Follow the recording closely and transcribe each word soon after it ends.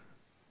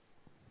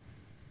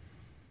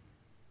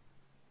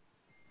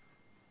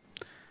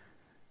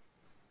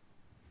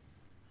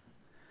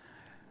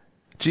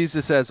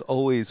Jesus, as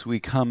always, we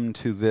come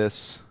to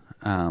this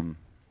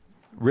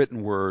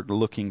written word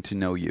looking to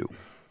know you,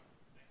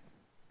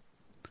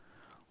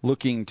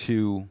 looking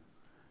to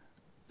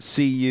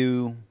see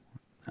you,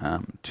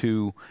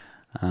 to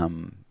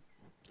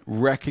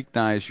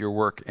recognize your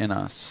work in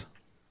us,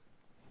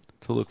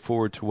 to look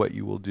forward to what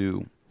you will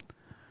do,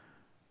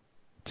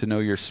 to know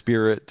your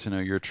spirit, to know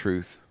your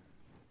truth.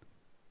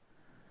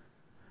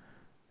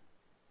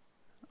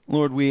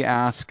 Lord, we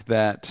ask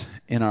that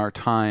in our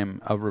time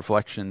of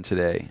reflection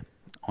today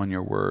on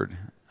your word,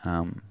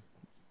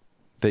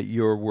 that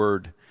your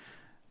word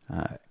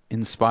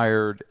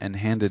inspired and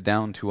handed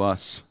down to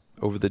us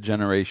over the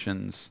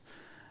generations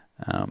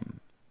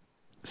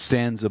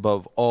stands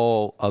above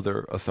all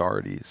other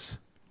authorities.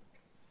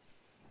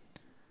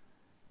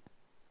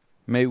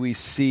 May we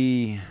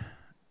see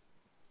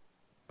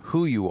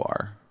who you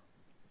are,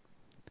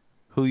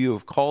 who you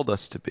have called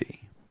us to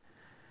be.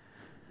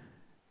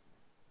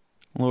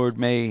 Lord,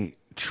 may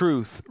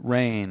truth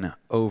reign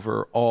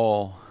over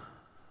all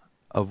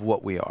of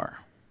what we are.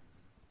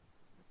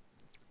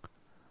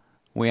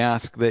 We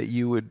ask that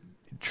you would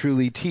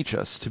truly teach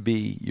us to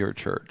be your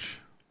church,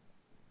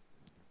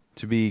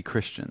 to be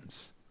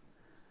Christians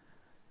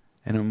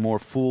in a more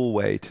full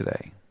way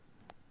today.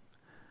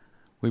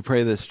 We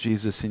pray this,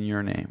 Jesus, in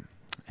your name.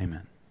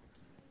 Amen.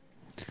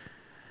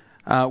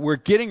 We're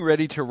getting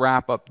ready to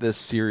wrap up this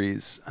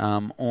series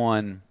on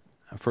 1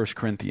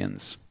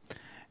 Corinthians.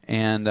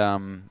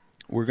 And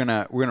we're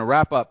gonna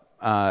wrap up.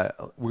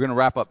 We're gonna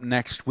wrap up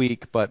next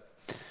week. But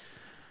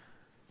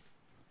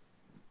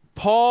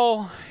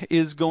Paul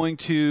is going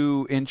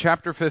to, in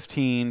chapter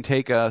 15,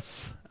 take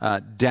us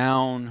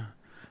down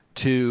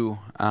to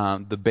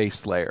the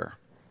base layer,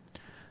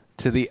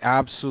 to the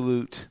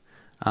absolute,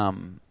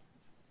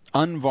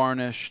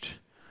 unvarnished,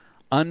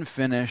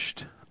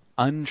 unfinished,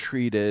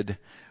 untreated,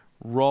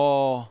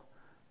 raw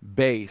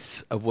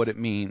base of what it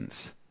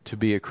means to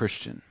be a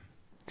Christian.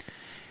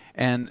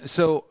 And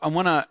so I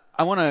want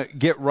to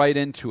get right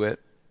into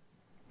it.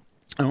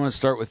 I want to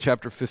start with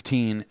chapter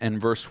 15 and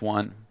verse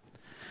 1.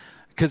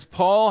 Because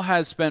Paul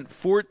has spent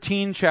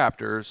 14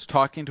 chapters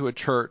talking to a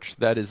church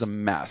that is a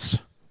mess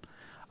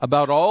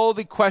about all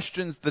the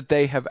questions that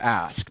they have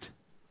asked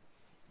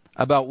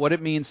about what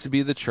it means to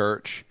be the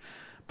church.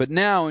 But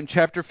now in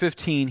chapter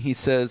 15 he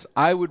says,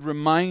 I would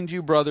remind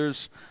you,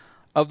 brothers,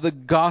 of the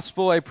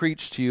gospel I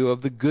preached to you,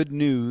 of the good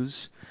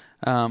news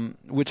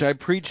which I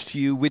preached to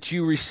you, which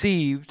you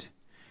received,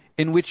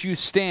 in which you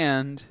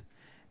stand,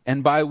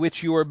 and by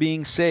which you are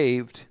being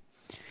saved,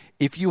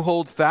 if you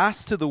hold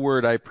fast to the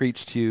word I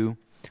preached to you,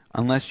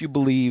 unless you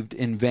believed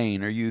in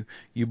vain, or you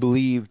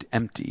believed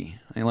empty,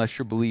 unless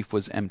your belief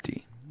was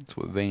empty. That's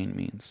what vain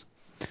means.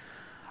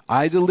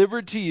 I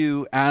delivered to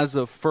you as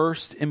of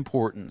first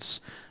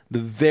importance the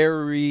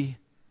very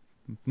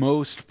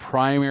most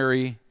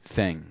primary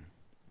thing,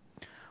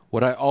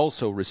 what I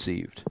also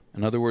received.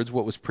 In other words,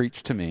 what was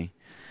preached to me.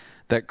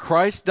 That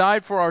Christ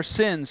died for our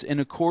sins in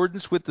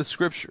accordance with the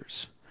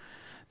Scriptures.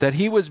 That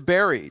he was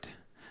buried.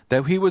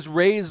 That he was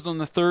raised on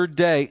the third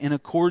day in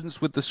accordance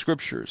with the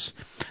Scriptures.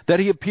 That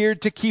he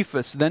appeared to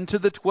Cephas, then to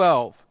the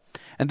 12.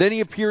 And then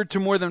he appeared to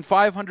more than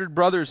 500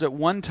 brothers at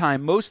one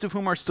time, most of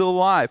whom are still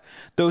alive,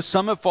 though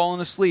some have fallen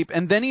asleep.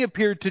 And then he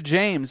appeared to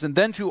James, and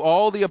then to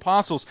all the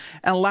apostles.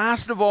 And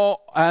last of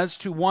all, as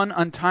to one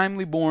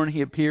untimely born,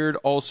 he appeared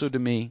also to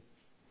me.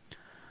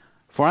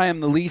 For I am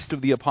the least of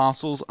the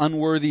apostles,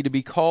 unworthy to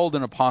be called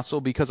an apostle,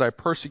 because I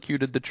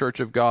persecuted the church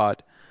of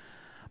God.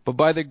 But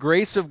by the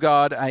grace of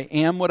God I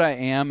am what I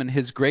am, and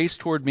his grace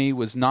toward me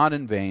was not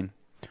in vain.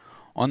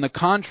 On the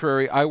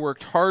contrary, I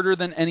worked harder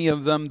than any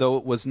of them, though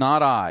it was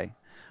not I,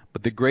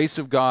 but the grace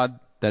of God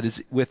that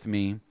is with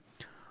me.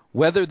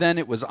 Whether then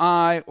it was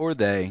I or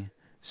they,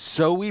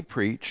 so we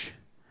preach,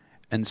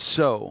 and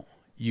so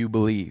you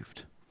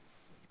believed.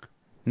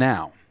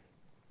 Now,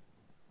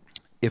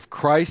 if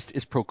Christ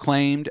is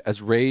proclaimed as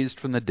raised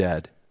from the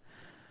dead,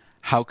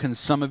 how can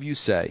some of you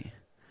say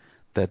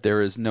that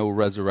there is no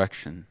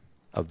resurrection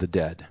of the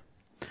dead?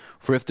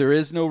 For if there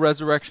is no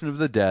resurrection of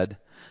the dead,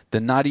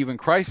 then not even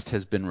Christ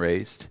has been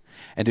raised.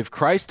 And if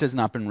Christ has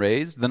not been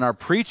raised, then our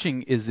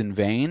preaching is in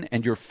vain,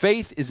 and your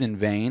faith is in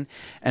vain.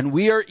 And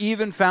we are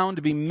even found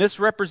to be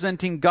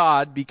misrepresenting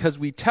God, because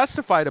we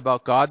testified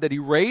about God that he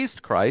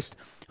raised Christ,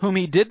 whom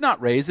he did not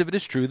raise, if it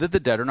is true that the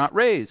dead are not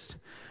raised.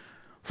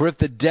 For if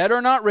the dead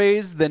are not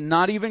raised, then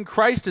not even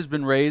Christ has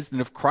been raised. And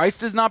if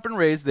Christ has not been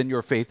raised, then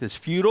your faith is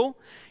futile.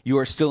 You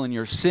are still in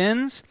your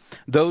sins.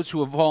 Those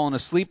who have fallen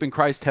asleep in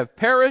Christ have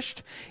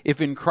perished.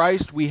 If in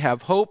Christ we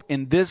have hope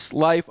in this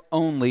life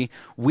only,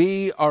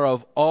 we are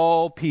of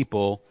all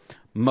people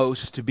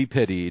most to be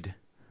pitied.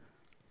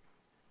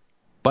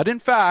 But in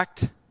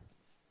fact,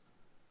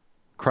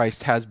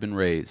 Christ has been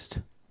raised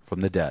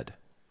from the dead,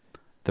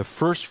 the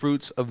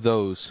firstfruits of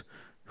those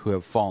who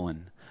have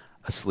fallen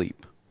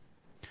asleep.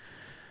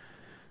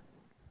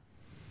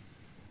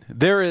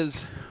 There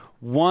is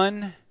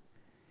one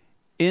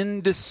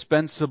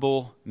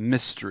indispensable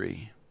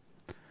mystery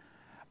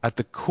at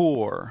the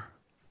core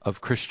of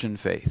Christian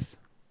faith.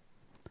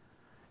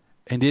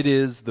 and it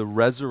is the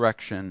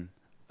resurrection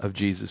of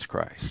Jesus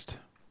Christ.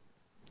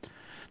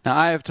 Now,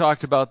 I have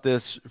talked about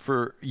this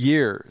for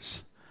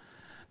years,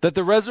 that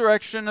the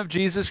resurrection of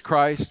Jesus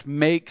Christ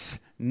makes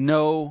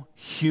no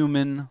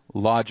human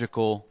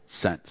logical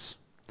sense.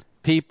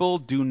 People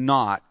do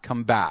not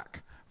come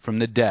back from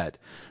the dead.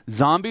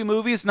 Zombie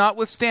movies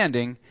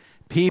notwithstanding,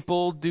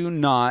 people do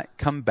not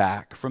come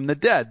back from the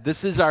dead.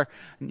 This is our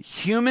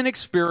human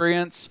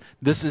experience.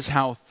 This is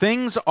how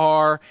things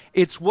are.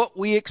 It's what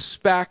we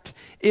expect.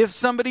 If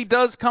somebody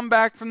does come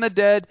back from the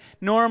dead,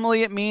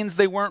 normally it means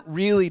they weren't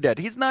really dead.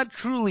 He's not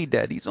truly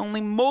dead. He's only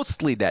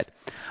mostly dead.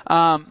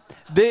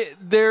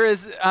 There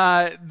is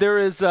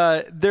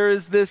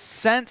this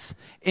sense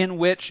in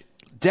which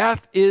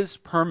death is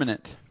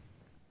permanent.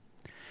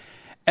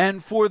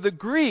 And for the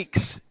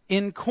Greeks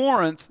in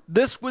Corinth,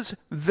 this was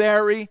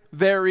very,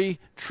 very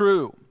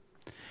true.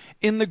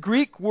 In the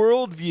Greek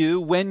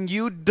worldview, when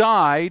you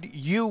died,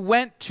 you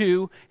went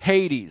to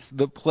Hades,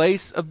 the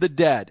place of the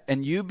dead,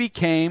 and you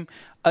became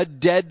a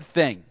dead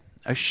thing,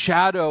 a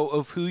shadow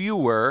of who you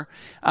were.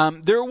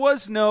 There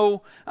was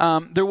no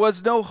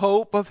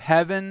hope of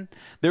heaven.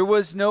 There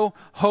was no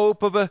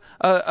hope of a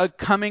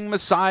coming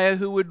Messiah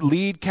who would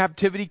lead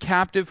captivity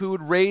captive, who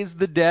would raise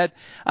the dead.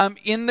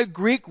 In the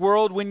Greek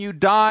world, when you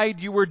died,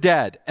 you were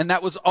dead, and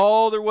that was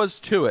all there was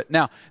to it.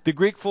 Now, the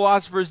Greek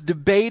philosophers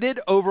debated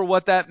over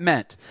what that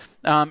meant.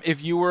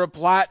 If you were a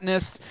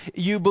Platonist,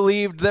 you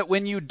believed that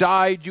when you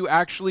died, you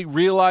actually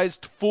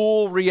realized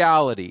full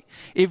reality.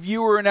 If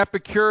you were an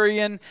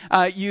Epicurean,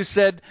 you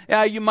said,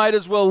 yeah, you might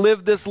as well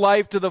live this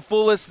life to the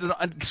fullest and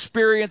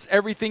experience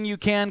everything you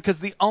can, because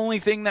the only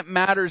thing that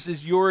matters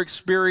is your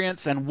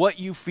experience and what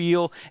you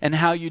feel and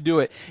how you do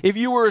it. If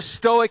you were a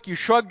Stoic, you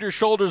shrugged your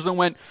shoulders and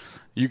went,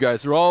 you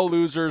guys are all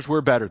losers,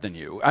 we're better than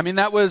you. I mean,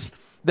 that was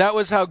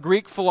how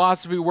Greek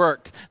philosophy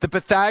worked. The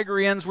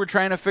Pythagoreans were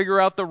trying to figure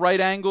out the right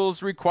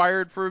angles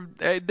required for.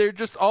 They're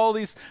just all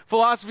these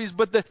philosophies.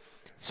 But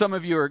some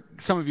of you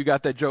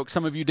got that joke.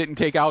 Some of you didn't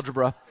take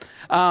algebra.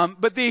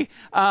 But the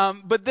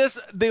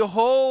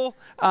whole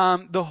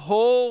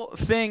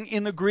thing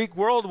in the Greek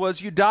world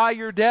was you die,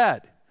 you're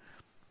dead.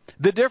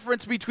 The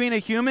difference between a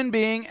human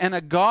being and a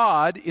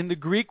god in the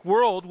Greek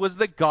world was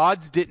that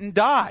gods didn't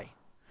die.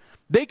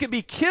 They could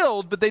be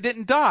killed, but they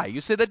didn't die.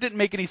 You say that didn't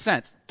make any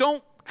sense.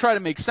 Don't try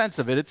to make sense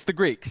of it. It's the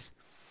Greeks.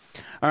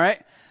 All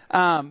right?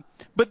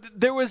 But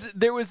there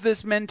was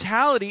this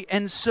mentality,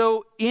 and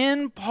so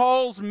in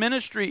Paul's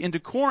ministry into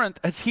Corinth,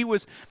 as he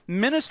was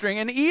ministering,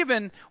 and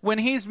even when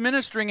he's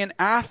ministering in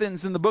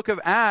Athens in the book of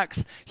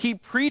Acts, he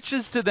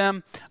preaches to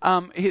them,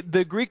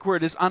 the Greek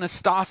word is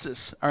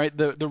anastasis, all right,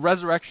 the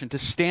resurrection, to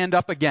stand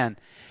up again.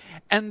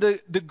 And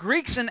the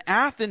Greeks in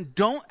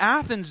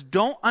Athens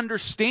don't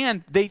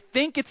understand. They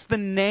think it's the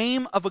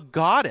name of a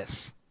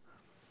goddess.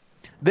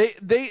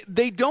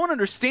 They don't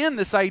understand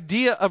this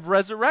idea of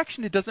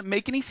resurrection. It doesn't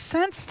make any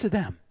sense to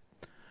them.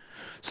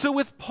 So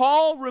with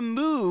Paul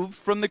removed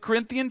from the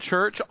Corinthian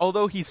church,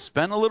 although he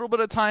spent a little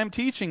bit of time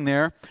teaching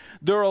there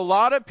are a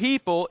lot of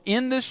people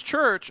in this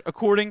church,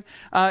 according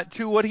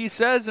to what he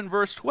says in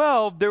verse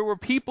 12, there were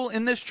people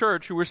in this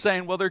church who were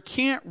saying, well, there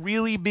can't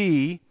really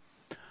be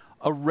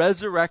a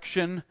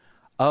resurrection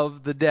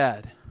of the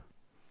dead.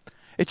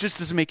 It just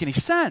doesn't make any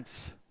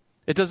sense.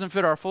 It doesn't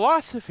fit our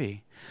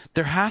philosophy.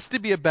 There has to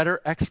be a better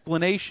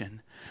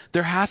explanation.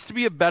 There has to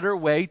be a better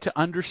way to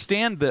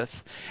understand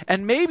this.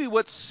 And maybe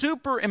what's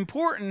super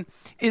important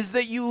is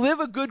that you live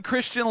a good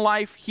Christian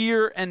life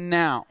here and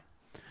now.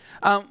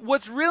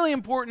 What's really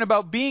important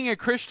about being a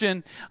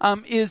Christian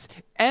is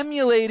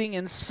emulating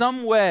in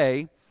some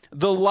way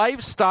the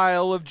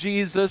lifestyle of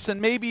Jesus, and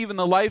maybe even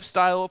the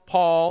lifestyle of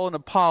Paul and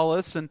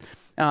Apollos and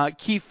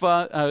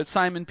Kepha,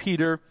 Simon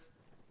Peter.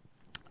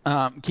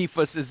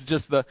 Kephas is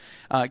just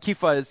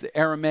Kepha is the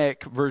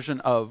Aramaic version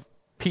of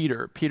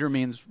Peter. Peter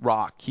means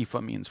rock.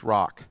 Kepha means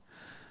rock.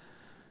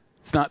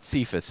 It's not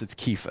Cephas, it's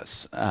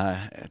Kephas.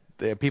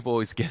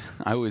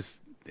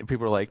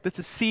 People are like, that's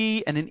a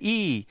C and an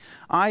E.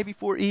 I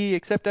before E,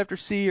 except after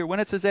C, or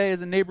when it says A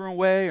as a neighboring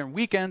way, or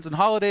weekends and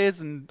holidays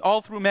and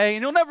all through May,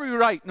 and you'll never be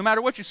right, no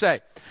matter what you say.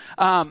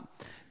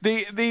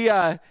 It's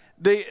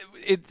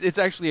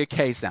actually a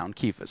K sound,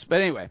 Kephas.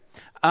 But anyway,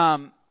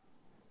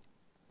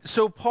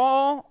 so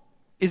Paul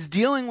is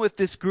dealing with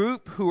this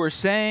group who are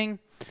saying,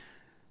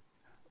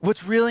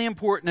 what's really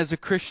important as a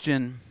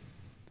Christian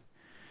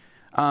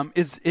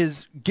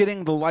is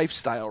getting the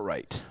lifestyle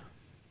right.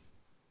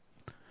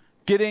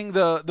 Getting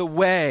the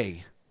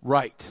way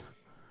right.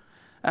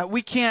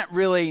 We can't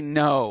really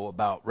know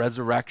about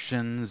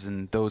resurrections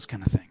and those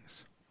kind of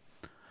things.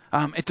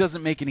 It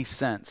doesn't make any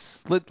sense.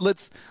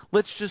 Let's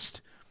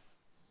just.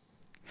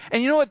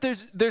 And you know what?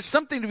 There's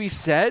something to be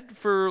said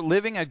for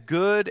living a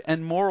good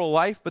and moral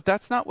life, but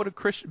that's not what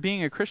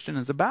being a Christian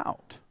is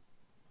about.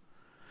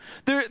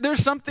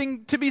 There's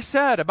something to be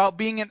said about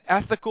being an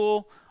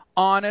ethical,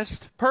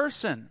 honest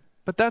person,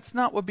 but that's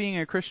not what being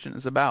a Christian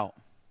is about.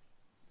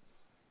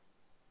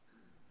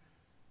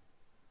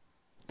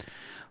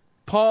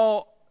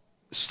 Paul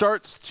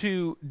starts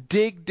to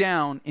dig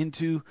down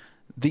into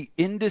the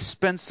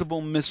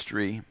indispensable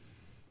mystery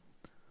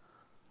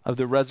of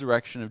the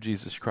resurrection of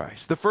Jesus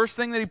Christ. The first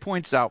thing that he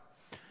points out,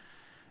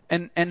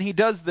 and he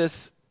does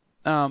this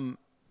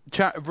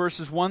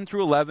verses 1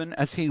 through 11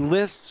 as he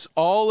lists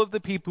all of the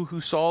people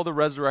who saw the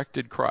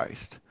resurrected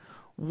Christ.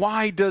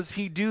 Why does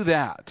he do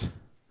that?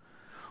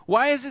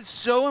 Why is it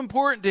so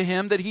important to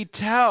him that he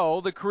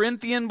tell the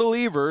Corinthian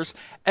believers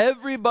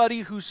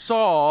everybody who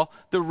saw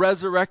the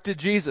resurrected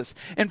Jesus?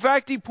 In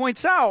fact, he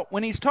points out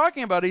when he's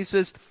talking about it, he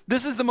says,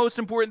 this is the most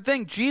important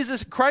thing.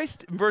 Jesus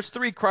Christ, in verse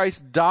 3,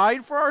 Christ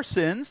died for our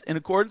sins in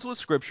accordance with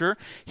Scripture.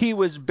 He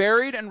was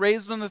buried and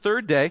raised on the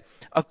third day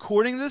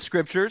according to the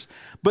Scriptures.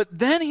 But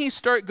then he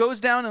goes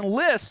down and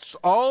lists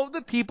all of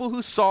the people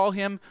who saw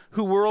him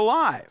who were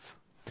alive.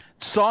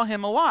 Saw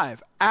him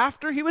alive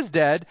after he was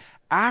dead,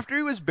 after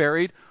he was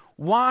buried.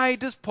 Why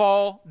does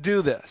Paul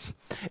do this?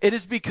 It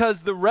is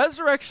because the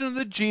resurrection of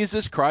the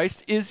Jesus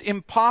Christ is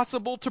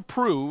impossible to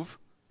prove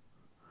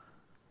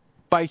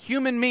by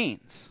human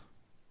means.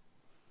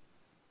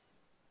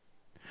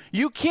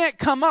 You can't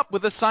come up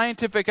with a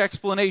scientific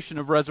explanation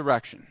of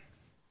resurrection.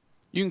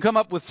 You can come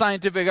up with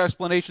scientific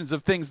explanations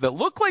of things that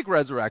look like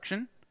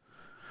resurrection.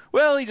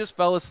 Well, he just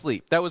fell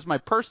asleep. That was my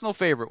personal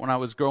favorite when I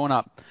was growing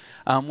up.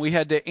 We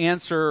had to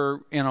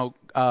answer,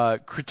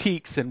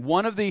 critiques, and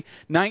one of the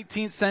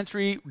 19th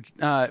century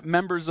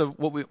members of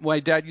what my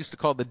dad used to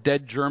call the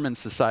Dead German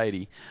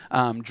Society,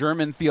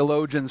 German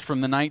theologians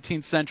from the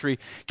 19th century,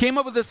 came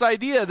up with this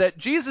idea that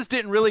Jesus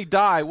didn't really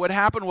die. What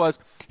happened was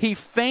he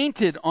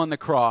fainted on the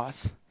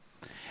cross.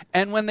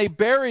 And when they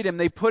buried him,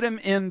 they put him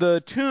in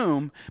the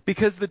tomb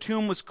because the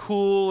tomb was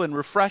cool and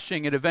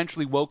refreshing. It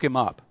eventually woke him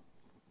up.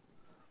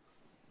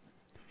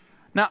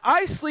 Now,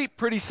 I sleep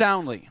pretty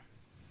soundly.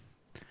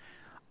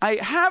 I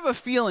have a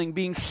feeling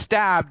being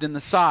stabbed in the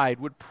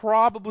side would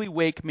probably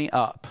wake me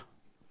up.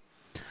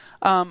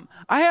 I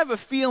have a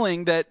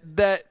feeling that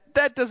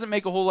doesn't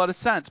make a whole lot of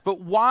sense. But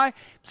why?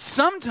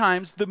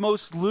 Sometimes the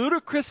most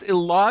ludicrous,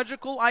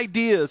 illogical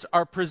ideas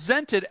are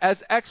presented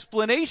as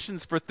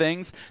explanations for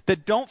things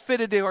that don't fit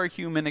into our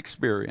human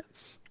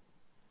experience.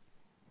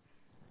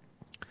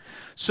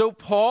 So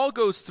Paul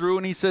goes through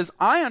and he says,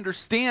 I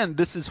understand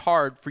this is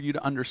hard for you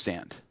to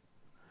understand.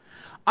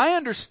 I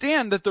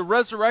understand that the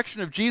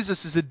resurrection of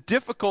Jesus is a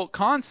difficult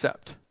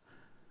concept.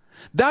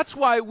 That's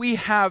why we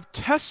have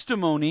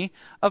testimony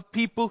of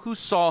people who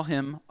saw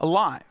him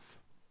alive.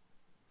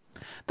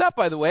 That,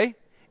 by the way,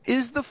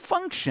 is the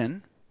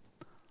function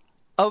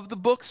of the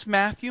books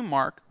Matthew,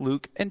 Mark,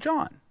 Luke, and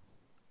John.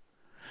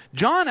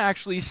 John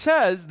actually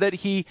says that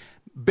he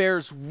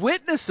bears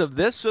witness of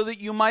this so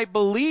that you might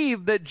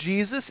believe that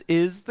Jesus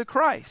is the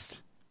Christ.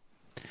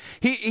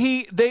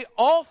 They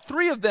all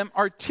three of them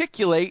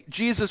articulate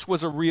Jesus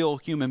was a real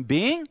human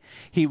being.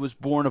 He was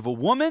born of a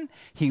woman.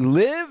 He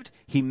lived.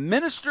 He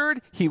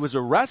ministered. He was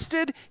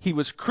arrested. He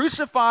was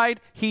crucified.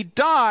 He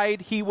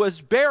died. He was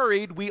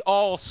buried. We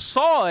all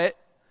saw it.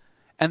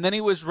 And then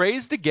he was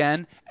raised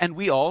again, and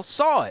we all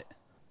saw it.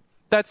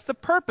 That's the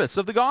purpose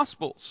of the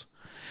Gospels.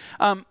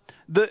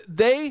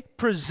 They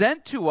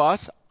present to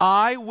us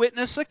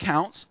eyewitness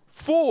accounts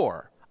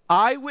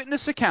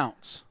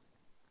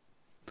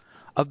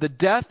of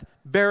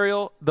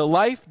the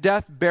life,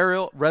 death,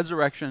 burial,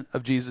 resurrection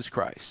of Jesus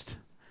Christ.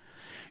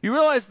 You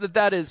realize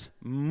that is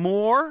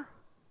more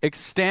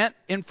extant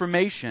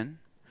information,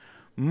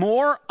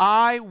 more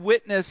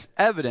eyewitness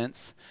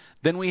evidence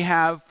than we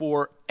have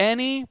for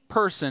any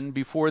person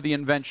before the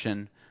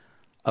invention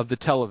of the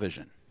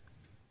television.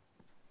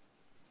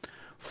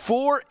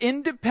 4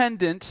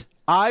 independent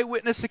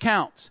eyewitness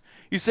accounts.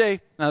 You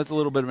say, now that's a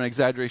little bit of an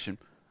exaggeration.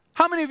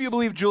 How many of you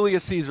believe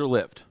Julius Caesar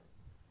lived?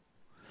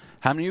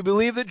 How many of you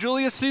believe that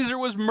Julius Caesar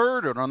was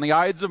murdered on the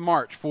Ides of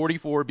March,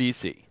 44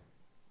 BC?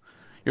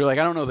 You're like,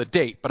 I don't know the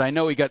date, but I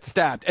know he got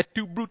stabbed. Et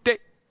tu, Brute.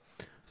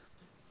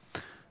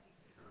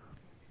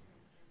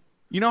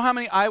 You know how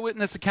many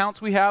eyewitness accounts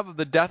we have of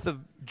the death of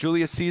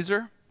Julius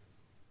Caesar?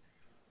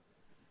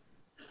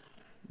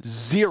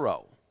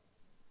 0.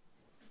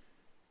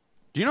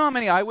 Do you know how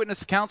many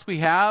eyewitness accounts we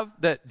have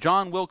that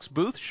John Wilkes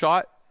Booth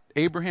shot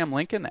Abraham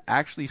Lincoln, that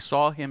actually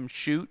saw him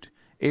shoot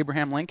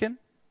Abraham Lincoln?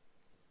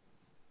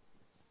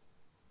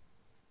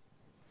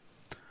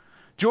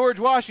 George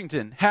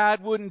Washington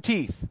had wooden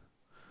teeth.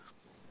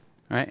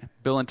 Right?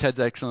 Bill and Ted's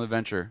Excellent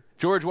Adventure.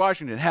 George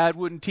Washington had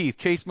wooden teeth.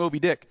 Chased Moby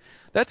Dick.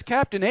 That's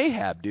Captain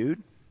Ahab,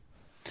 dude.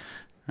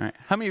 All right.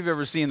 How many of you have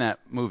ever seen that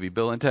movie,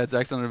 Bill and Ted's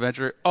Excellent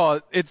Adventure?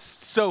 Oh, it's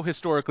so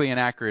historically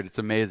inaccurate. It's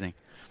amazing.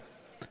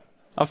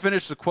 I'll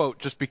finish the quote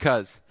just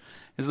because.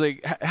 He's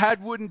like,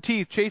 had wooden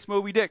teeth, chased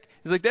Moby Dick.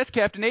 He's like, that's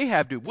Captain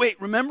Ahab, dude. Wait,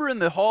 remember in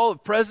the Hall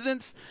of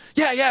Presidents?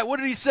 Yeah, what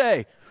did he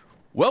say?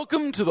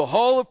 Welcome to the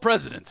Hall of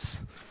Presidents.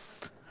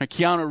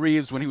 Keanu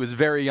Reeves when he was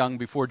very young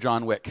before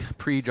John Wick,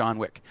 pre-John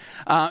Wick.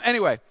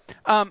 Anyway,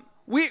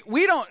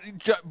 we don't,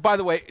 by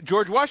the way,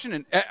 George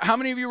Washington, how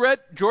many of you read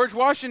George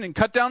Washington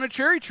cut down a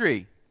cherry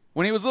tree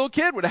when he was a little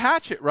kid with a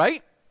hatchet,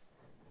 right?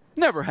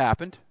 Never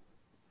happened.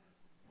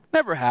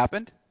 Never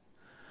happened.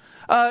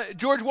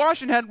 George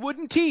Washington had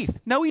wooden teeth.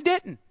 No, he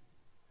didn't.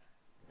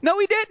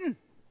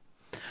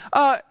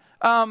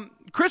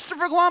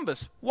 Christopher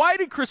Columbus. Why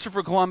did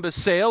Christopher Columbus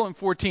sail in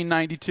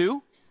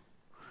 1492?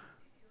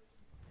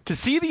 To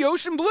see the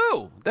ocean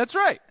blue. That's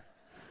right.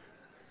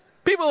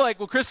 People are like,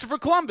 well, Christopher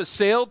Columbus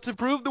sailed to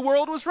prove the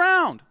world was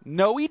round.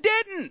 No, he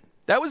didn't.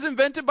 That was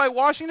invented by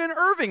Washington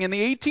Irving in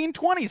the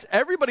 1820s.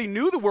 Everybody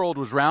knew the world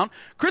was round.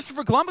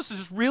 Christopher Columbus was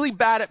just really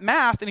bad at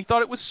math, and he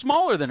thought it was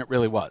smaller than it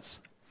really was.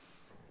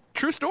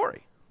 True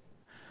story.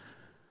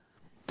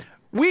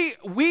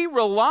 We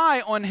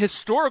rely on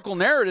historical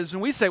narratives,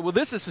 and we say, well,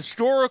 this is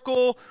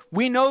historical.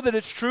 We know that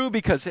it's true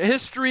because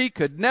history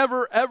could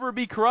never, ever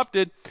be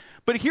corrupted.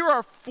 But here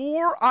are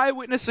 4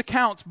 eyewitness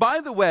accounts. By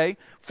the way,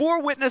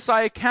 4 eyewitness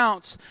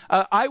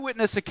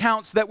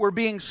accounts that were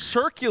being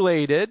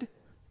circulated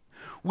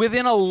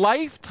within a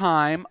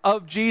lifetime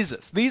of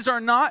Jesus. These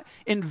are not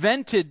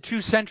invented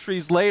 2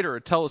 centuries later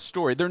to tell a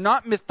story. They're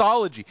not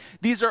mythology.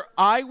 These are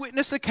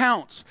eyewitness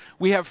accounts.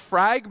 We have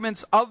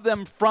fragments of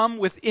them from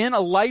within a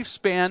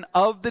lifespan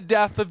of the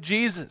death of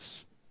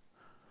Jesus.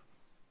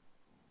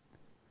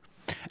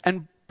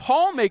 And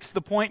Paul makes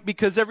the point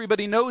because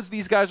everybody knows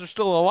these guys are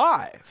still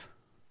alive.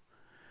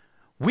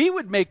 We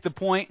would make the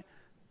point,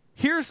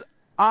 here's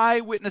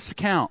eyewitness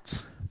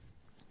accounts.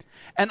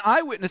 And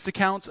eyewitness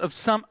accounts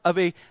of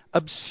a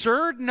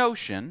absurd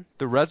notion,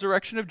 the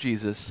resurrection of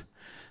Jesus,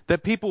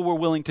 that people were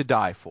willing to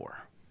die for.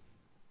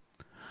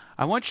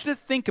 I want you to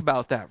think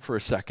about that for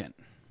a second.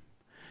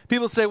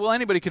 People say, well,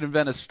 anybody could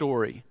invent a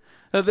story.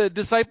 The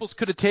disciples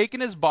could have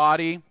taken his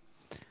body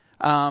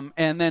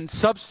and then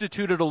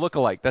substituted a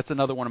lookalike. That's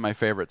another one of my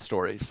favorite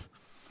stories.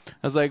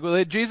 I was like, well,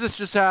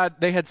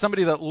 they had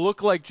somebody that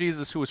looked like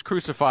Jesus who was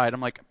crucified.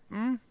 I'm like,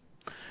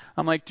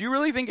 do you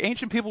really think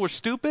ancient people were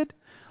stupid?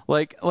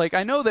 Like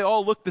I know they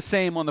all look the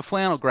same on the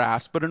flannel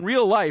graphs, but in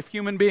real life,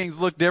 human beings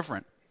look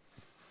different.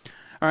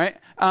 All right?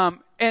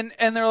 And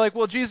they're like,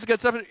 well, Jesus got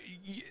something.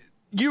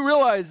 You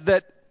realize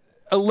that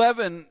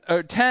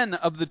 10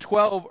 of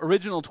the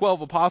original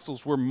 12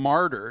 apostles were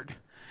martyred.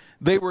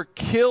 They were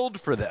killed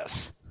for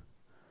this.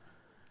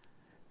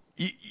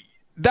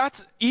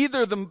 That's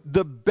either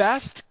the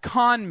best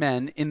con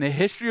men in the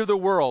history of the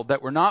world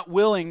that were not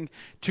willing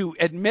to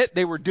admit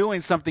they were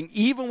doing something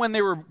even when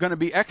they were going to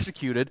be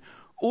executed,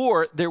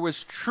 or there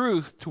was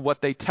truth to what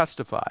they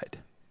testified.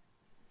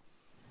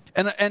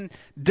 And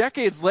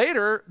decades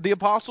later, the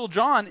Apostle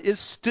John is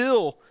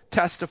still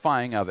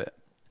testifying of it.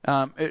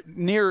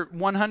 Near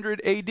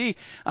 100 A.D.,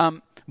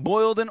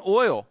 boiled in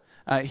oil.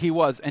 He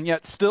was, and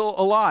yet still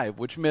alive,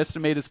 which must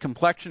have made his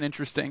complexion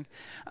interesting.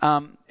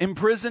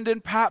 Imprisoned in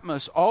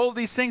Patmos, all of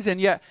these things,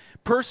 and yet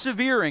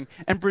persevering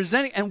and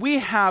presenting. And we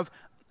have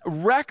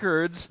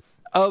records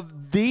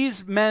of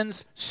these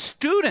men's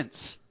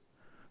students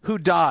who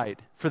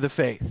died for the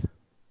faith.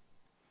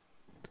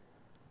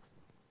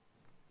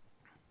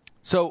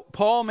 So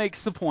Paul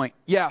makes the point,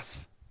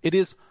 yes, it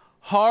is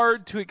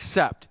hard to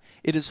accept.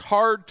 It is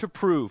hard to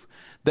prove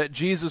that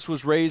Jesus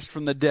was raised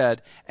from the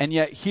dead. And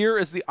yet here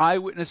is the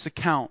eyewitness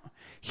account.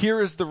 Here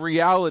is the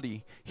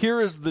reality.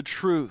 Here is the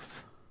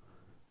truth.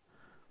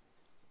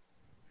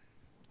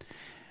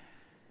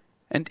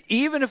 And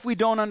even if we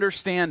don't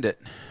understand it,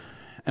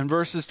 in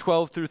verses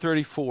 12 through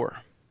 34,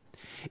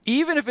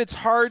 even if it's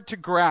hard to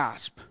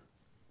grasp,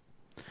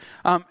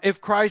 if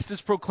Christ is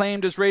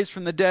proclaimed as raised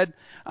from the dead,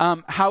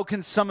 how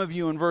can some of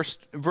you, in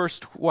verse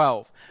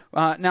 12,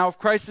 now if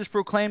Christ is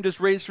proclaimed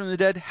as raised from the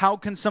dead, how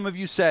can some of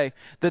you say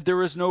that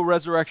there is no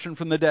resurrection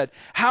from the dead?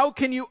 How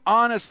can you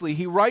honestly,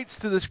 he writes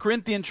to this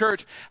Corinthian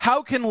church,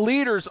 how can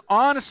leaders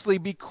honestly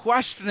be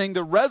questioning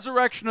the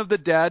resurrection of the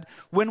dead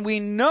when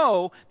we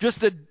know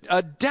just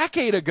a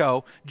decade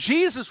ago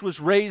Jesus was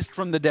raised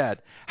from the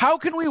dead? How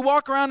can we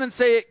walk around and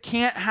say it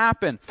can't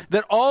happen?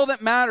 That all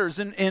that matters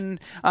in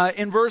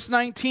verse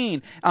 19,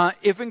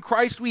 if in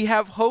Christ we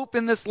have hope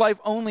in this life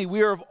only,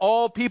 we are of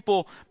all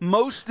people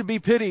most to be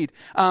pitied.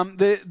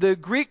 The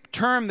Greek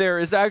term there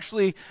is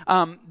actually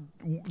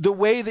the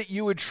way that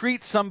you would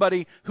treat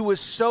somebody who is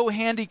so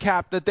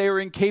handicapped that they are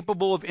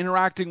incapable of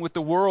interacting with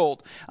the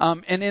world.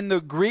 And in the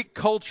Greek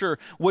culture,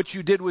 what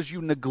you did was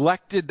you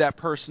neglected that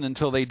person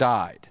until they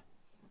died.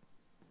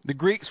 The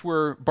Greeks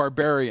were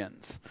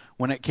barbarians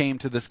when it came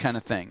to this kind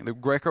of thing. The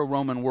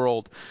Greco-Roman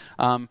world,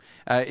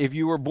 if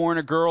you were born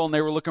a girl and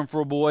they were looking for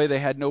a boy, they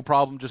had no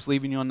problem just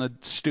leaving you on the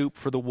stoop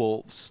for the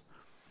wolves.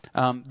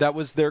 That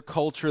was their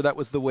culture. That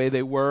was the way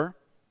they were.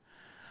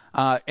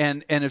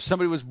 And if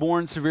somebody was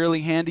born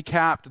severely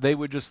handicapped, they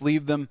would just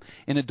leave them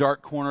in a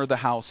dark corner of the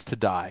house to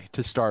die,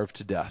 to starve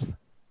to death.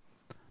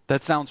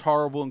 That sounds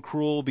horrible and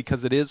cruel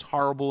because it is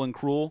horrible and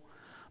cruel.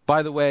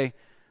 By the way,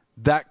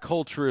 that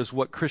culture is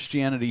what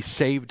Christianity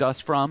saved us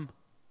from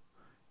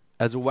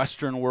as a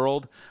Western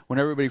world. When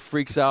everybody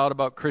freaks out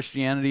about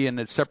Christianity and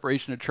its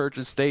separation of church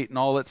and state and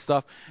all that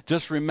stuff,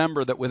 just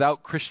remember that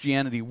without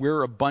Christianity,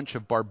 we're a bunch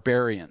of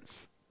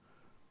barbarians.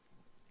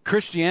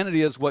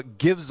 Christianity is what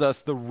gives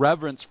us the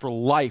reverence for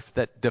life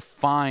that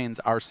defines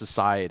our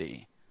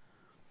society.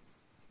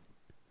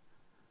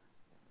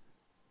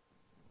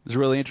 There's a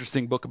really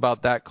interesting book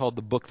about that called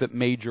The Book That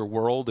Made Your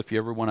World, if you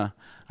ever want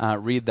to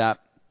read that.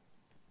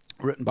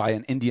 written by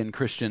an Indian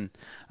Christian,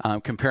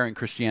 comparing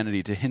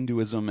Christianity to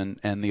Hinduism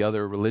and the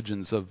other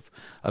religions of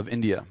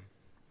India.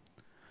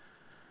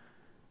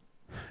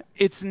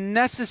 It's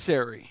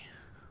necessary.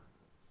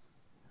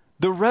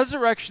 The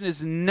resurrection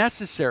is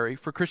necessary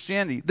for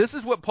Christianity. This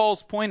is what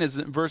Paul's point is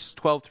in verses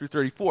 12 through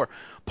 34.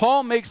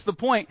 Paul makes the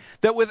point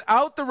that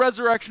without the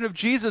resurrection of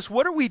Jesus,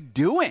 what are we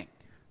doing?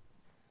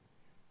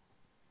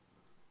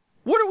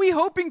 What are we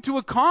hoping to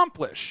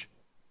accomplish?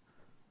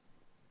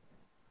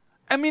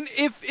 I mean,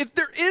 if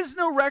there is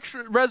no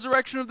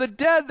resurrection of the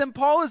dead, then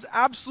Paul is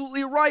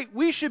absolutely right.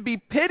 We should be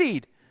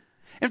pitied.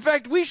 In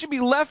fact, we should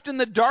be left in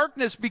the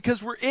darkness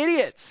because we're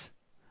idiots.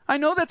 I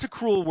know that's a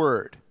cruel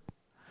word,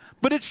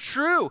 but it's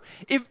true.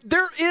 If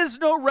there is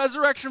no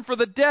resurrection for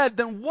the dead,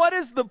 then what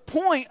is the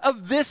point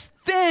of this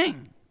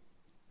thing?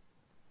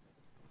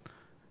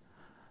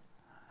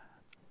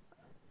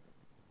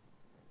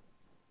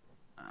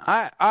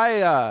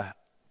 I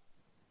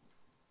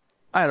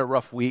had a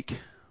rough week.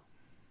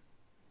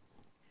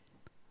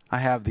 I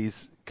have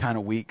these kind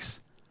of weeks.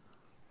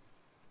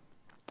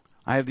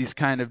 I have these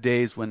kind of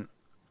days when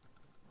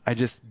I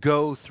just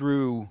go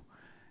through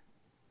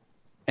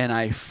and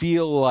I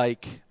feel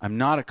like I'm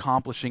not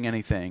accomplishing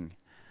anything.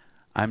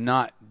 I'm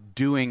not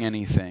doing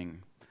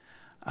anything.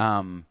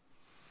 I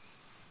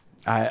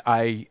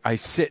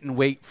sit and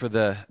wait for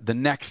the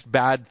next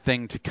bad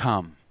thing to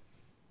come.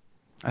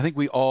 I think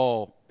we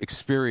all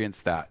experience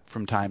that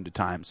from time to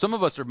time. Some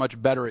of us are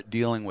much better at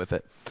dealing with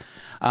it.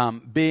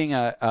 Being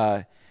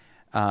an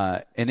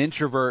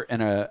introvert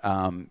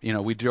and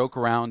we joke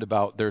around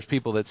about there's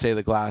people that say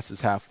the glass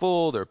is half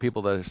full. There are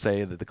people that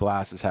say that the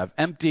glass is half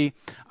empty.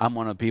 I'm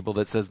one of the people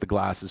that says the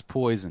glass is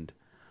poisoned.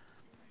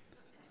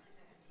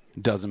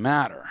 It doesn't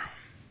matter.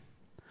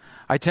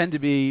 I tend to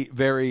be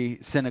very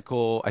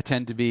cynical. I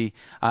tend to be,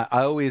 I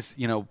always,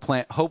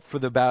 hope for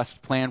the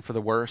best, plan for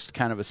the worst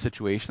kind of a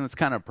situation. That's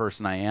kind of a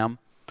person I am.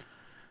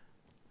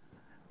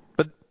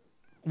 But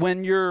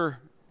when you're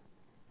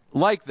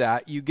like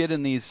that, you get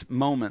in these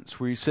moments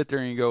where you sit there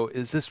and you go,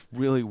 is this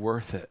really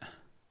worth it?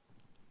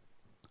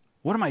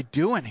 What am I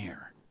doing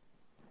here?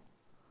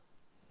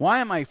 Why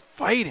am I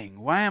fighting?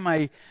 Why am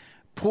I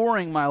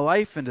pouring my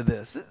life into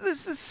this?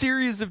 There's a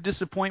series of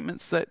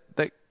disappointments that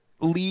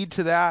lead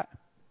to that.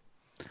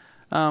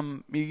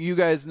 You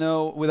guys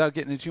know, without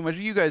getting into too much,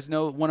 you guys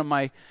know one of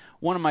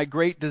my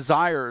great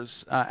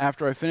desires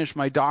after I finished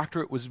my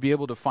doctorate was to be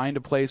able to find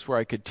a place where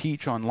I could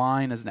teach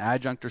online as an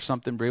adjunct or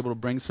something, be able to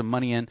bring some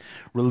money in,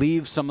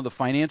 relieve some of the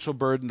financial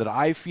burden that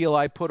I feel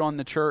I put on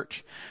the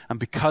church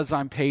because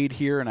I'm paid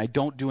here and I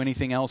don't do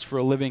anything else for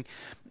a living.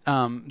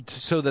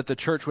 So that the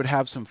church would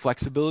have some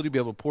flexibility, be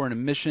able to pour into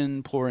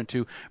mission, pour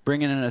into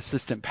bringing in an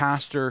assistant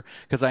pastor,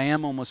 because I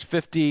am almost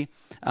 50,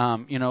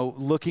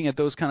 looking at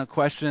those kind of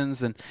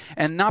questions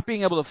and not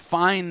being able to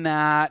find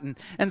that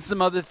and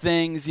some other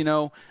things,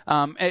 and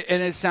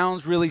it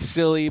sounds really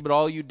silly, but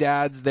all you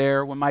dads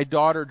there, when my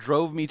daughter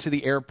drove me to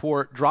the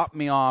airport, dropped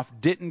me off,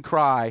 didn't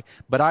cry,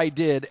 but I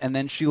did, and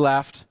then she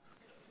left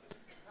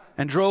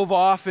and drove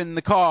off in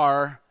the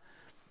car.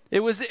 It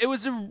was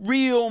a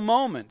real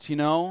moment,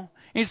 And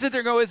you sit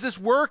there and go, is this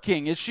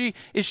working? Is she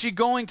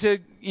going to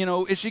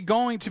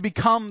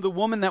become the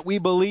woman that we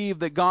believe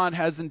that God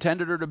has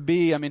intended her to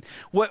be? I mean,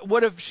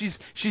 what if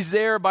she's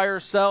there by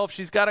herself?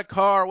 She's got a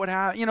car.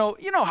 You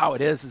know how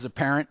it is as a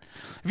parent.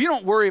 If you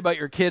don't worry about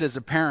your kid as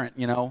a parent,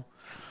 you're,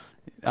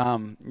 I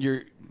don't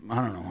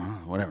know,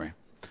 whatever.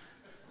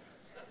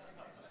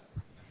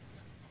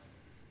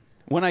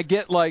 When I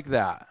get like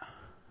that,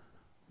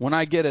 when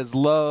I get as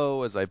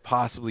low as I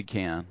possibly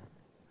can,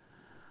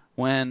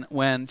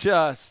 when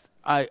just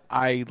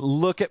I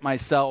look at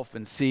myself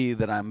and see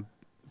that I'm,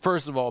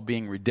 first of all,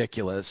 being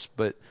ridiculous,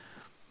 but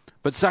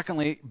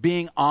secondly,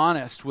 being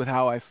honest with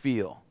how I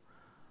feel.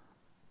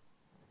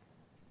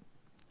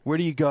 Where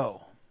do you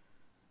go?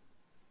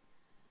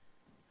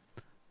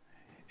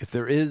 If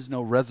there is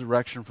no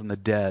resurrection from the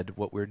dead,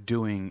 what we're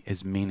doing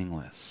is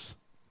meaningless.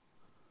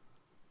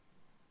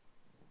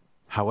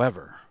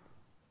 However,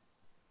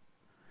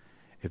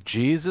 if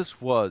Jesus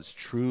was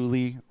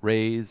truly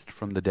raised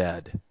from the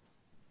dead,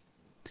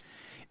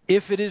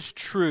 if it is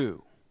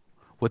true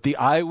what the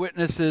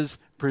eyewitnesses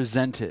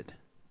presented,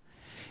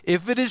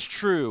 if it is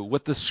true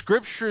what the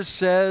Scripture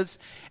says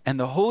and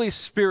the Holy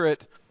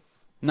Spirit,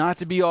 not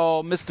to be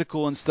all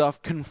mystical and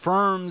stuff,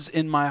 confirms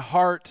in my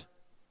heart,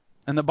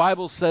 and the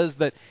Bible says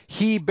that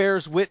He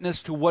bears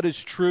witness to what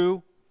is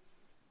true,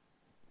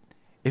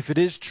 if it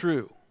is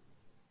true,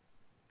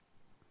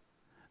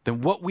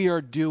 then what we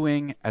are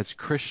doing as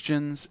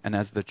Christians and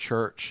as the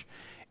church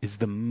is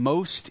the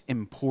most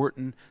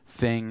important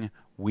thing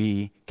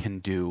we can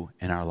do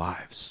in our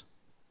lives.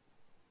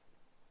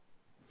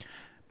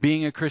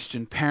 Being a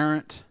Christian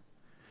parent,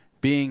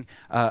 being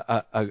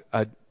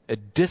a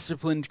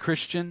disciplined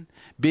Christian,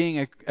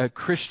 being a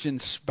Christian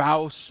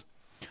spouse,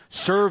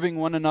 serving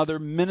one another,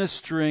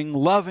 ministering,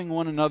 loving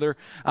one another,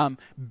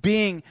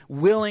 being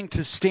willing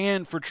to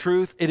stand for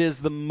truth, it is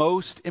the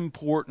most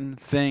important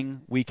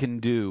thing we can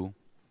do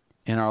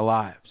in our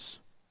lives.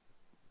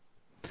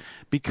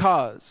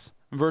 Because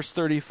verse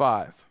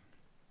 35.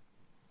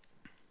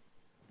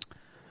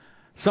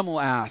 Some will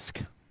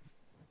ask,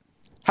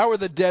 how are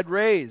the dead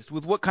raised?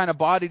 With what kind of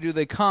body do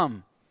they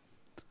come?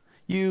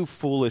 You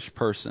foolish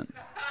person.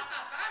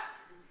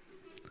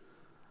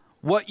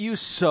 What you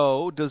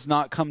sow does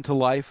not come to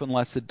life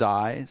unless it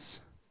dies.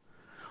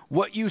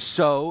 What you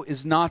sow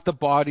is not the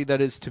body that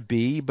is to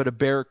be, but a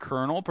bare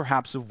kernel,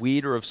 perhaps of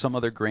wheat or of some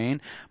other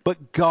grain.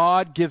 But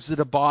God gives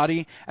it a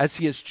body as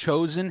he has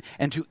chosen,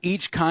 and to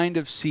each kind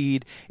of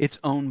seed its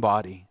own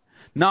body.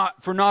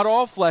 Not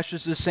all flesh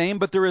is the same,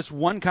 but there is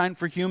one kind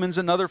for humans,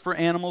 another for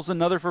animals,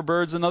 another for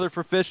birds, another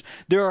for fish.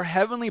 There are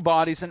heavenly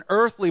bodies and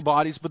earthly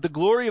bodies, but the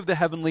glory of the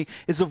heavenly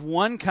is of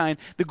one kind.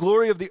 The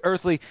glory of the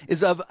earthly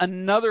is of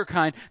another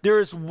kind.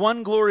 There is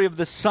one glory of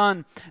the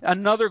sun,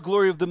 another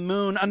glory of the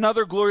moon,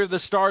 another glory of the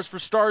stars, for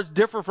stars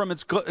differ from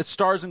its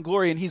stars in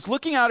glory. And he's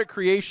looking out at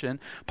creation.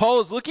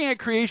 Paul is looking at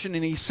creation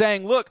and he's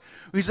saying, look,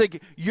 he's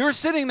like, you're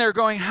sitting there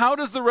going, how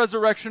does the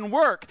resurrection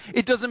work?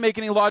 It doesn't make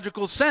any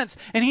logical sense.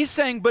 And he's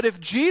saying, but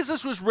if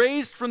Jesus was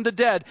raised from the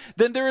dead,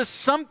 then there is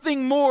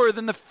something more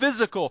than the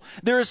physical.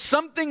 There is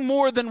something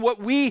more than what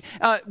we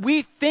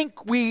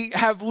think we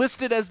have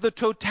listed as the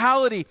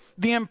totality,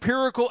 the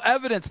empirical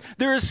evidence.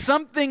 There is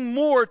something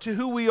more to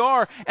who we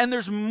are, and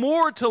there's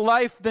more to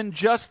life than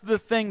just the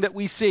thing that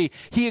we see.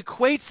 He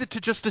equates it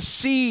to just a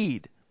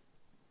seed.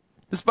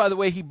 This, by the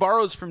way, he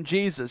borrows from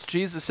Jesus.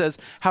 Jesus says,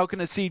 how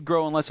can a seed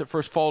grow unless it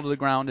first fall to the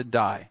ground and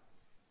die?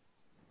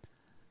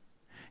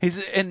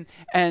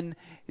 And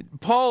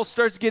Paul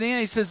starts getting in.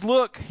 He says,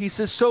 look, he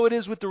says, so it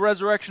is with the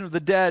resurrection of the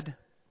dead.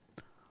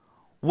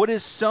 What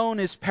is sown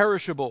is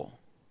perishable.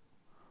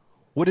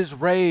 What is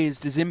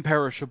raised is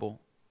imperishable.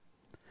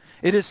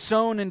 It is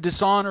sown in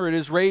dishonor, it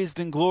is raised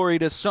in glory.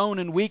 It is sown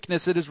in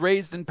weakness, it is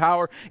raised in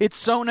power. It's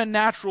sown a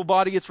natural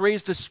body, it's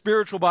raised a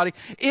spiritual body.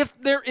 If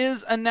there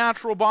is a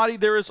natural body,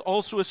 there is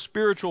also a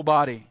spiritual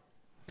body.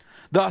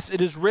 Thus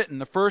it is written,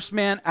 the first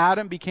man,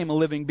 Adam, became a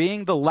living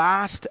being. The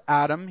last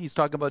Adam, he's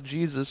talking about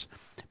Jesus,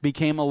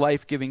 became a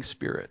life-giving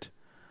spirit.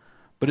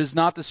 But it is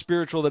not the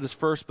spiritual that is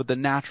first, but the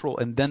natural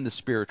and then the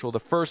spiritual. The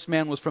first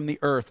man was from the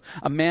earth,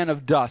 a man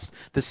of dust.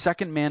 The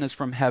second man is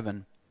from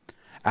heaven.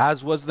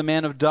 As was the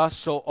man of dust,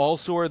 so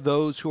also are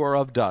those who are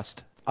of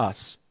dust,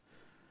 us.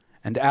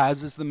 And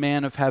as is the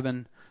man of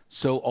heaven,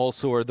 so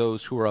also are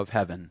those who are of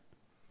heaven.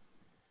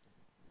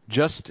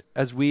 Just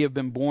as we have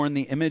been born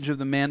the image of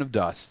the man of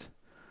dust,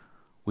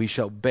 we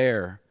shall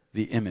bear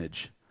the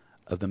image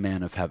of the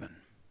man of heaven.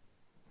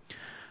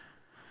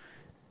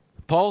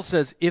 Paul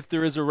says, if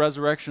there is a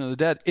resurrection of the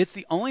dead, it's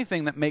the only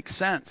thing that makes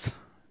sense.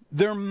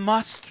 There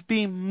must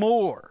be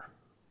more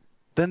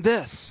than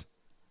this.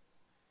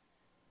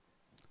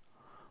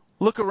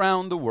 Look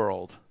around the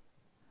world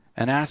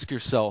and ask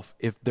yourself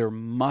if there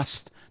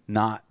must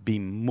not be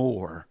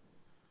more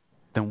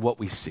than what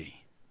we see.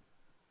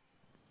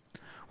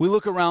 We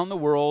look around the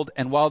world,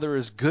 and while there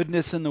is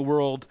goodness in the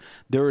world,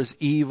 there is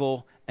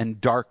evil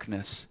and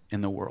darkness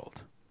in the world.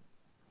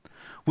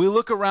 We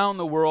look around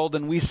the world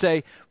and we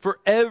say, for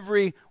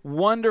every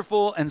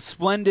wonderful and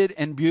splendid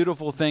and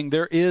beautiful thing,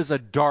 there is a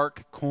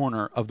dark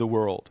corner of the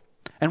world.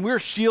 And we're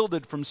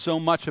shielded from so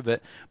much of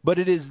it, but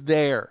it is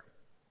there.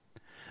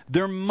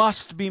 There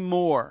must be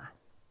more.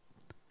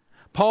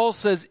 Paul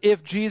says,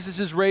 if Jesus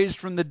is raised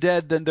from the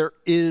dead, then there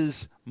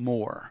is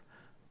more.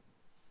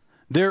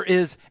 There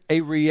is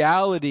a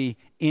reality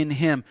in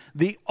him,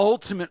 the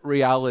ultimate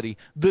reality,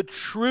 the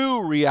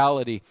true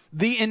reality,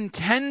 the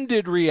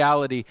intended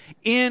reality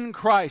in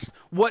Christ.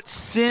 What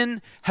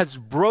sin has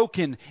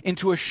broken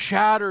into a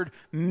shattered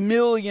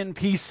million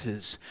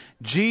pieces,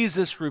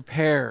 Jesus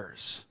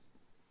repairs.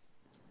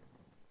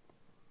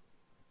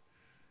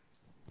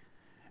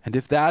 And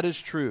if that is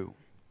true,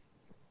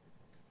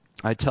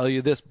 I tell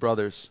you this,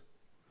 brothers,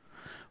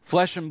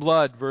 flesh and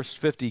blood, verse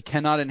 50,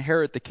 cannot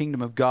inherit the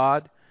kingdom of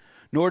God,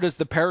 nor does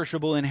the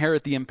perishable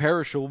inherit the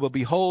imperishable. But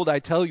behold, I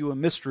tell you a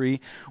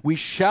mystery. We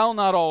shall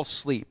not all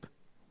sleep,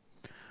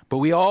 but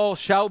we all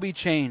shall be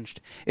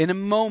changed. In a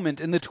moment,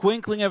 in the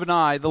twinkling of an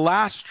eye, the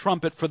last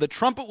trumpet, for the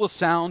trumpet will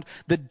sound,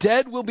 the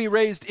dead will be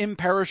raised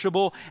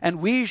imperishable,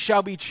 and we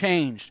shall be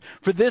changed.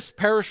 For this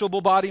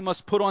perishable body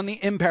must put on the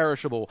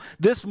imperishable.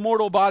 This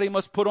mortal body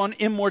must put on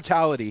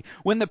immortality.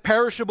 When the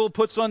perishable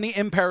puts on the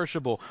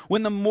imperishable,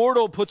 when the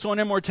mortal puts on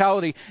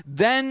immortality,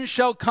 then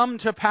shall come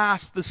to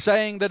pass the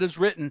saying that is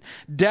written,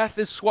 death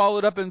is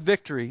swallowed up in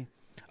victory.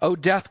 O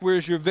death, where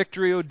is your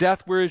victory? O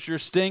death, where is your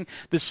sting?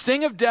 The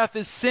sting of death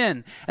is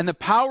sin, and the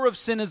power of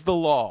sin is the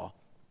law.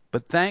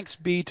 But thanks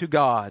be to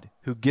God,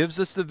 who gives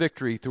us the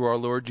victory through our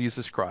Lord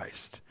Jesus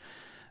Christ.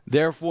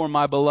 Therefore,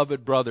 my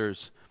beloved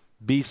brothers,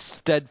 be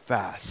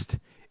steadfast,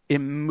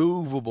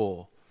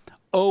 immovable,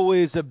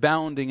 always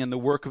abounding in the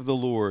work of the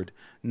Lord,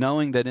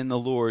 knowing that in the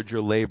Lord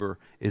your labor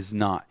is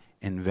not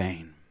in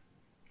vain.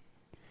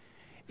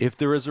 If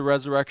there is a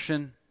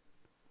resurrection,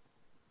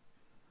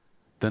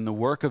 then the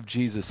work of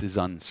Jesus is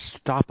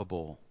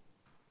unstoppable.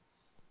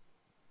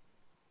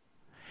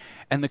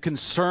 And the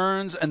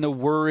concerns and the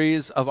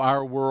worries of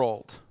our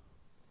world,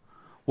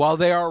 while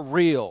they are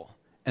real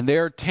and they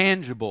are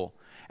tangible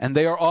and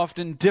they are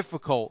often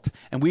difficult,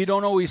 and we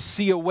don't always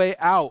see a way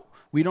out.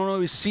 We don't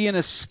always see an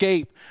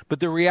escape. But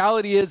the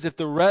reality is, if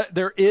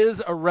there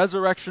is a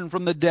resurrection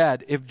from the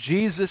dead, if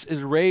Jesus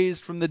is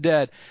raised from the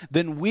dead,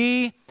 then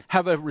we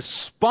have a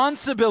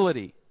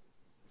responsibility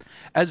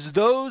as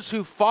those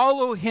who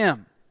follow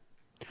him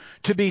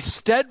to be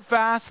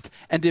steadfast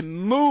and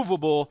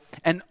immovable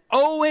and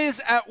always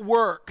at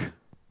work.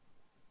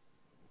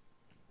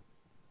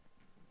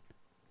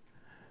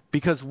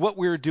 Because what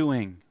we're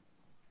doing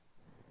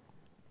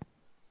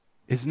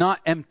is not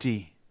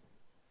empty.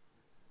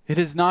 It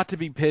is not to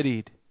be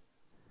pitied.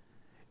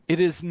 It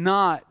is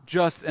not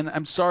just, and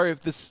I'm sorry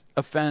if this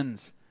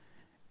offends,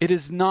 it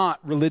is not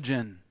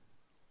religion.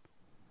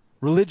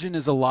 Religion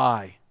is a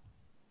lie.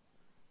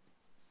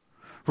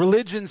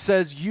 Religion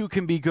says you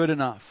can be good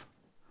enough.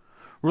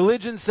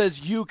 Religion says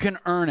you can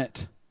earn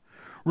it.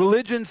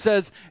 Religion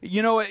says,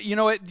 you know what,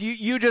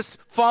 you just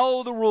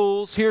follow the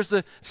rules. Here's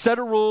a set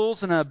of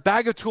rules and a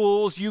bag of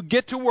tools. You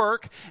get to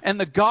work and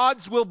the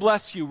gods will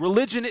bless you.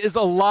 Religion is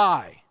a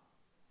lie.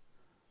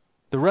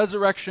 The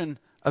resurrection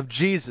of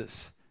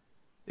Jesus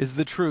is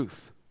the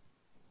truth.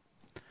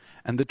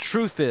 And the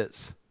truth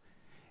is,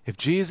 if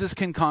Jesus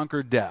can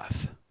conquer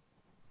death,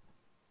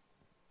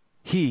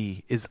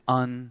 he is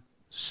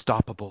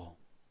unstoppable.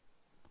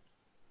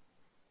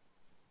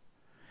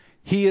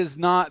 He is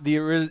not the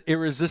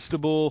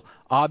irresistible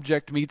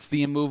object meets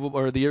the immovable,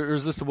 or the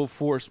irresistible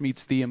force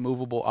meets the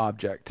immovable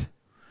object.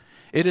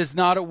 It is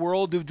not a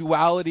world of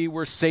duality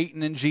where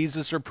Satan and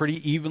Jesus are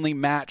pretty evenly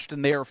matched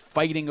and they are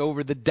fighting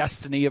over the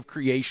destiny of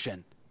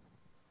creation.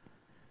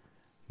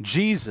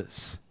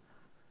 Jesus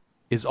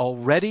is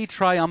already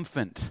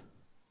triumphant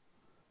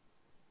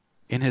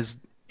in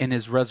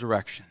his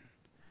resurrection.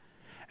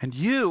 And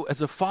you,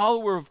 as a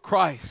follower of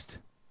Christ,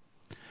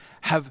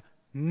 have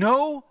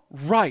no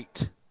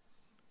right.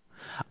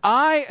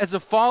 I, as a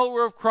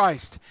follower of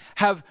Christ,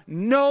 have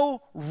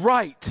no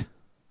right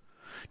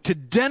to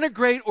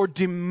denigrate or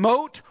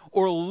demote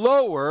or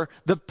lower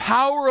the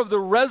power of the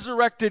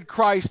resurrected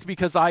Christ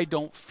because I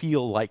don't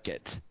feel like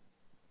it.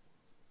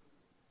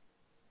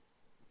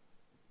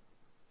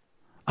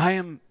 I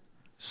am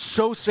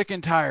so sick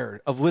and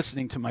tired of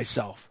listening to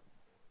myself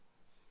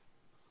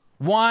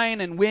whine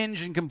and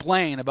whinge and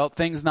complain about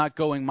things not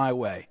going my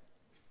way.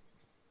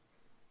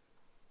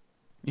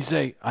 You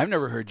say, I've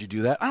never heard you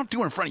do that. I don't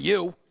do it in front of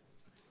you.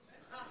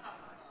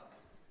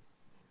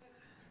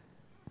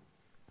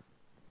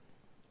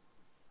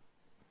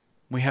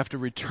 We have to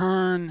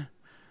return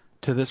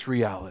to this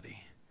reality.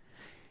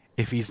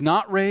 If he's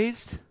not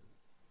raised,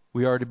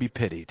 we are to be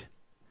pitied.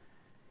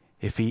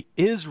 If he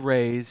is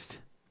raised,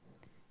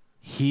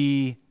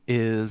 he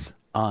is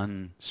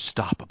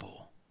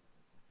unstoppable.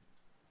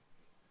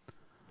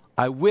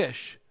 I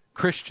wish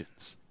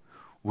Christians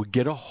would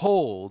get a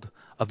hold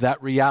of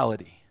that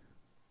reality.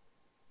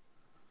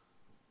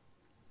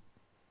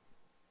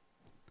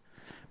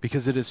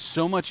 Because it is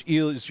so much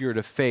easier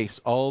to face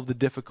all of the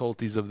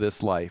difficulties of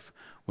this life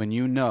when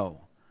you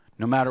know,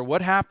 no matter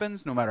what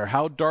happens, no matter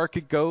how dark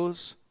it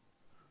goes,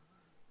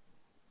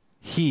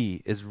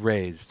 he is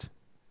raised,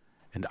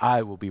 and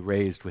I will be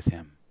raised with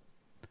him.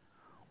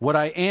 What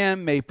I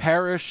am may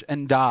perish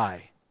and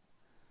die,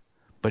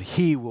 but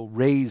he will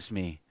raise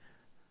me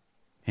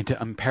into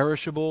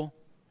imperishable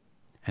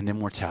and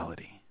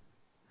immortality.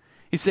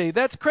 You say,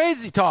 that's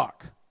crazy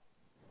talk.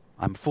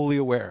 I'm fully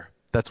aware.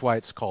 That's why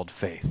it's called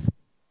faith.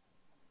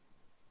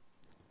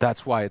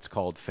 That's why it's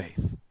called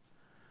faith.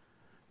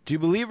 Do you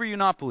believe or you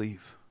not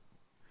believe?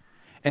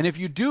 And if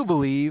you do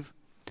believe,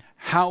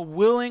 how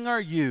willing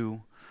are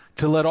you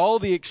to let all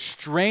the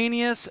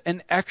extraneous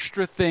and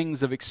extra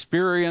things of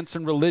experience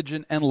and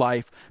religion and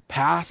life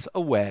pass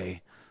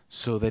away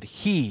so that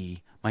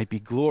he might be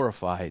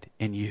glorified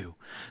in you,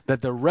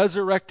 that the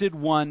resurrected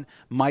one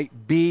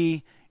might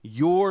be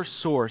your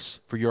source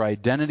for your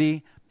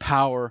identity,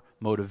 power,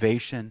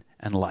 motivation,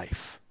 and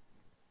life?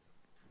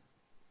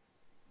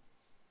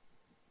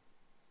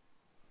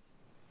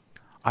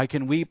 I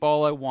can weep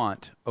all I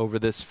want over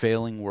this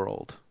failing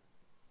world.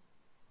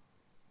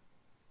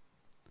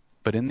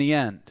 But in the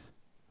end,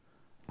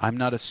 I'm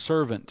not a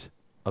servant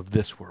of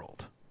this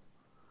world.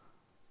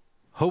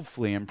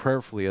 Hopefully and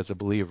prayerfully as a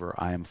believer,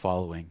 I am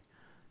following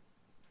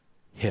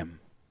him.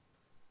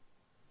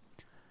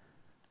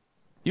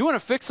 You want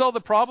to fix all the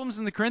problems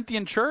in the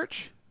Corinthian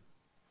church?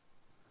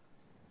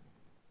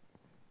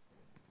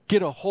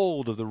 Get a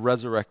hold of the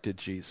resurrected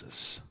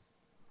Jesus.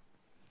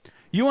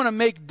 You want to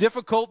make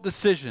difficult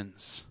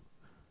decisions?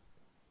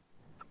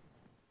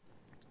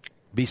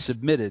 Be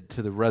submitted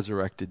to the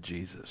resurrected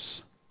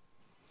Jesus.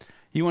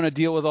 You want to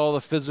deal with all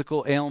the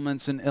physical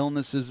ailments and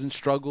illnesses and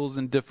struggles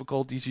and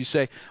difficulties? You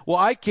say, well,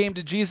 I came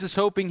to Jesus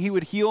hoping he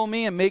would heal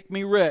me and make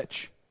me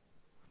rich.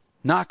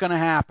 Not going to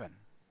happen.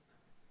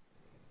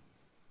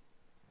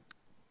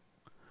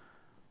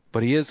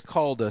 But he has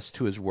called us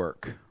to his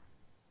work.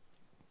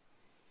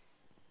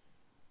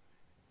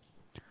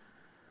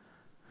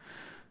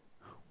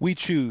 We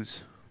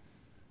choose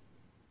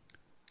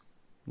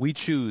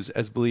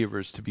as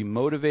believers to be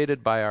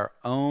motivated by our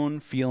own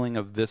feeling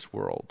of this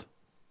world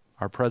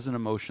our present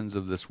emotions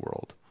of this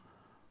world,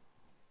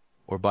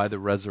 or by the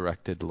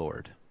resurrected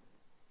Lord.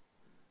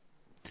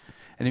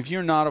 And if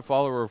you're not a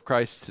follower of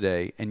Christ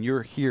today, and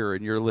you're here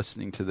and you're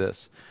listening to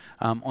this,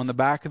 on the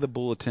back of the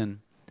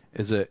bulletin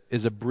is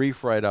a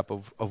brief write-up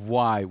of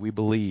why we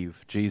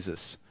believe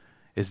Jesus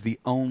is the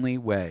only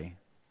way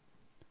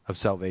of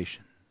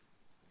salvation.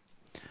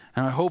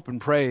 And I hope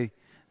and pray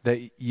that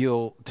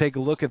you'll take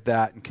a look at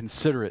that and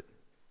consider it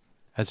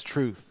as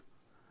truth.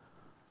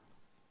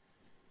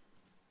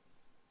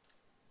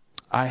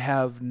 I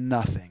have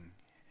nothing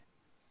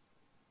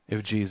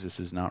if Jesus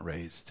is not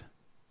raised.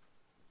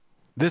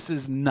 This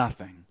is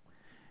nothing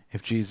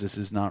if Jesus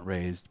is not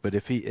raised, but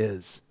if he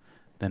is,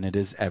 then it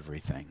is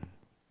everything.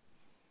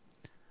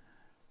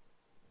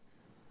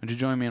 Would you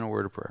join me in a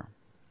word of prayer?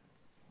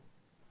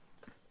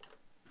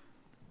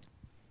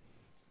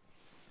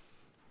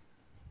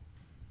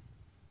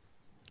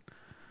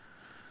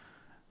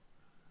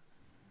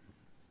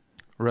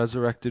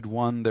 Resurrected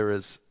one, there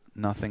is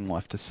nothing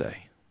left to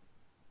say.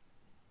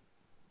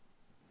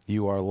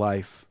 You are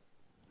life,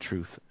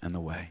 truth, and the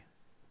way.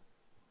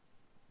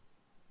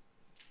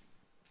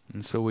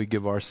 And so we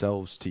give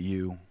ourselves to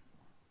you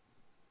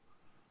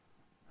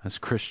as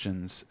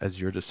Christians, as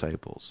your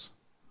disciples,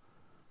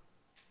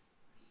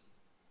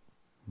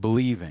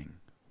 believing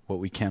what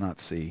we cannot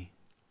see,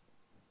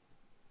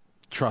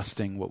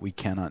 trusting what we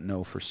cannot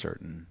know for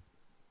certain,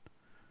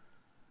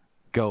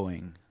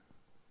 going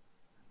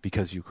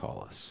because you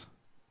call us.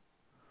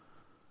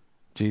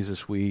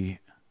 Jesus, we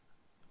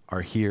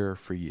are here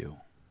for you.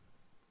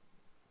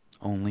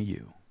 Only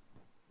you.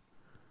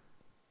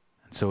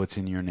 And so it's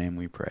in your name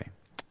we pray.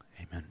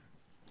 Amen.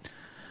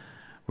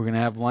 We're going to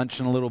have lunch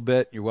in a little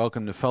bit. You're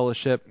welcome to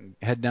fellowship.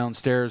 Head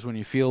downstairs when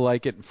you feel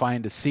like it and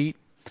find a seat.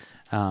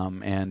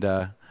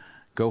 And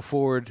go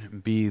forward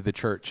and be the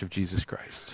church of Jesus Christ.